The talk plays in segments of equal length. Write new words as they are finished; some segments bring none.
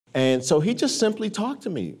And so he just simply talked to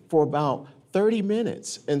me for about 30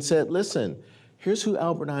 minutes and said, listen, here's who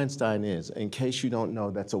Albert Einstein is, in case you don't know,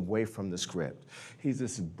 that's away from the script. He's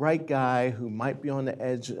this bright guy who might be on the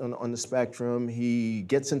edge on the spectrum. He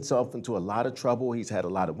gets himself into a lot of trouble. He's had a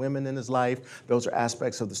lot of women in his life. Those are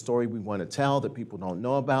aspects of the story we want to tell that people don't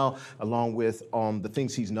know about, along with the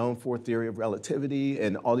things he's known for, theory of relativity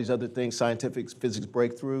and all these other things, scientific physics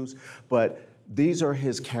breakthroughs. But these are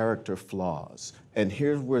his character flaws. And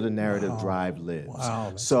here's where the narrative drive lives.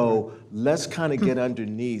 Wow, so let's kind of get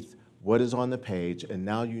underneath what is on the page, and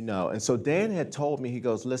now you know. And so Dan had told me, he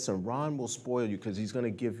goes, listen, Ron will spoil you because he's gonna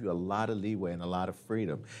give you a lot of leeway and a lot of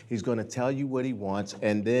freedom. He's gonna tell you what he wants,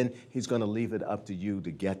 and then he's gonna leave it up to you to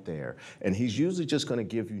get there. And he's usually just gonna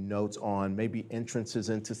give you notes on maybe entrances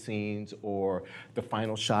into scenes or the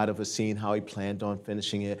final shot of a scene, how he planned on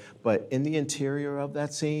finishing it. But in the interior of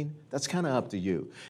that scene, that's kind of up to you.